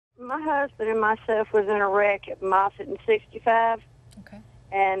my husband and myself was in a wreck at Moffett and 65. Okay.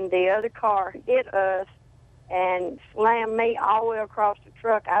 And the other car hit us and slammed me all the way across the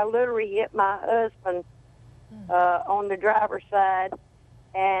truck. I literally hit my husband on the driver's side,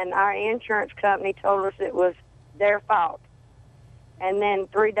 and our insurance company told us it was their fault. And then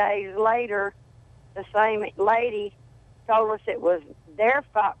 3 days later, the same lady told us it was their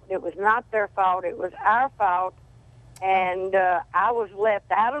fault. It was not their fault. It was our fault. And I was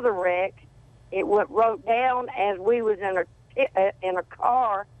left out of the wreck. It wrote down as we was in a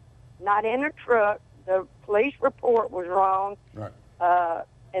car, not in a truck. The police report was wrong. Right.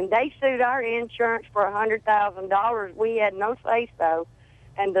 And they sued our insurance for $100,000. We had no say-so.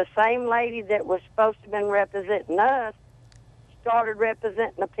 And the same lady that was supposed to have been representing us started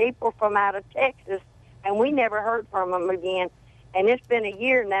representing the people from out of Texas, and we never heard from them again. And it's been a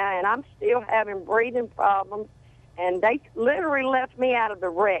year now, and I'm still having breathing problems. And they literally left me out of the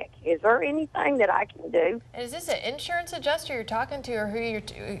wreck. Is there anything that I can do? Is this an insurance adjuster you're talking to, or who you're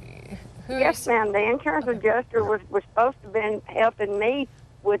Yes, ma'am. The insurance adjuster was supposed to have been helping me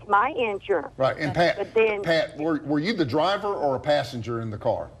with my insurance. Right. And Pat, but then, Pat, were you the driver or a passenger in the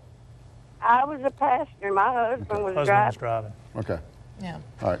car? I was a passenger. My husband was driving. Okay. Yeah.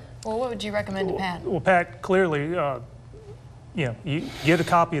 All right. Well, what would you recommend to Pat? Well, Pat, clearly, you know, you get a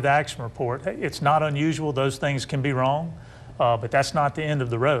copy of the accident report. It's not unusual. Those things can be wrong, but that's not the end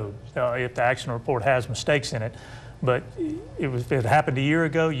of the road if the accident report has mistakes in it. But if it happened a year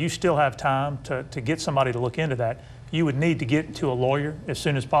ago, you still have time to get somebody to look into that. You would need to get to a lawyer as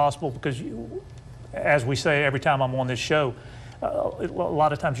soon as possible because, as we say every time I'm on this show, a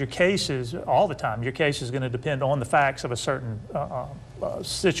lot of times your case is, all the time, your case is going to depend on the facts of a certain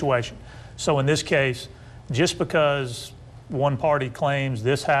situation. So in this case, just because one party claims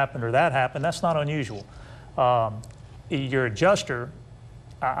this happened or that happened, that's not unusual. Your adjuster,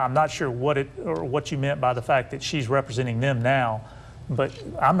 I'm not sure what you meant by the fact that she's representing them now, but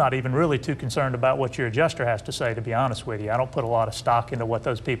I'm not even really too concerned about what your adjuster has to say, to be honest with you. I don't put a lot of stock into what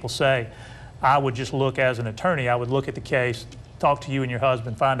those people say. I would just look, as an attorney, I would look at the case, talk to you and your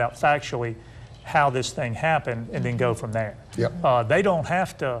husband, find out factually how this thing happened, and then go from there. Yep. They don't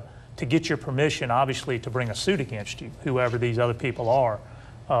have to get your permission, obviously, to bring a suit against you, whoever these other people are,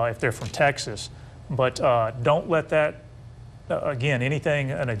 if they're from Texas. But don't let that, again,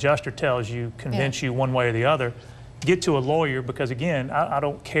 anything an adjuster tells you convince you one way or the other. Get to a lawyer because, again, I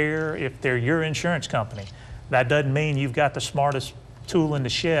don't care if they're your insurance company. That doesn't mean you've got the smartest tool in the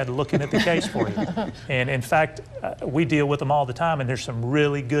shed looking at the case for you. And in fact, we deal with them all the time, and there's some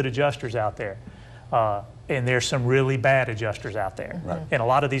really good adjusters out there. And there's some really bad adjusters out there. Right. And a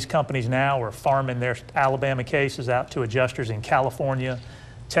lot of these companies now are farming their Alabama cases out to adjusters in California,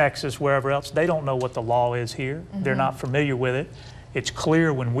 Texas, wherever else. They don't know what the law is here. They're not familiar with it. It's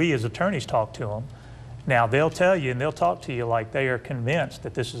clear when we as attorneys talk to them. Now, they'll tell you and they'll talk to you like they are convinced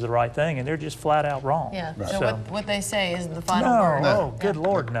that this is the right thing, and they're just flat out wrong. Yeah, Right. so what they say is the final word. No, good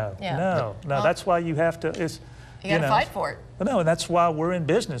Lord, no. Yeah. No, Well, that's why you have to, you got to fight for it. No, and that's why we're in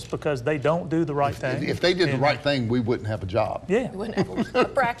business, because they don't do the right thing. If they did the right thing, we wouldn't have a job. Yeah. You wouldn't have a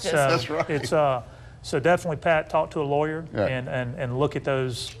practice. So That's right. It's, so definitely, Pat, talk to a lawyer Yeah. and look at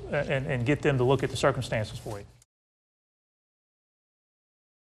those and get them to look at the circumstances for you.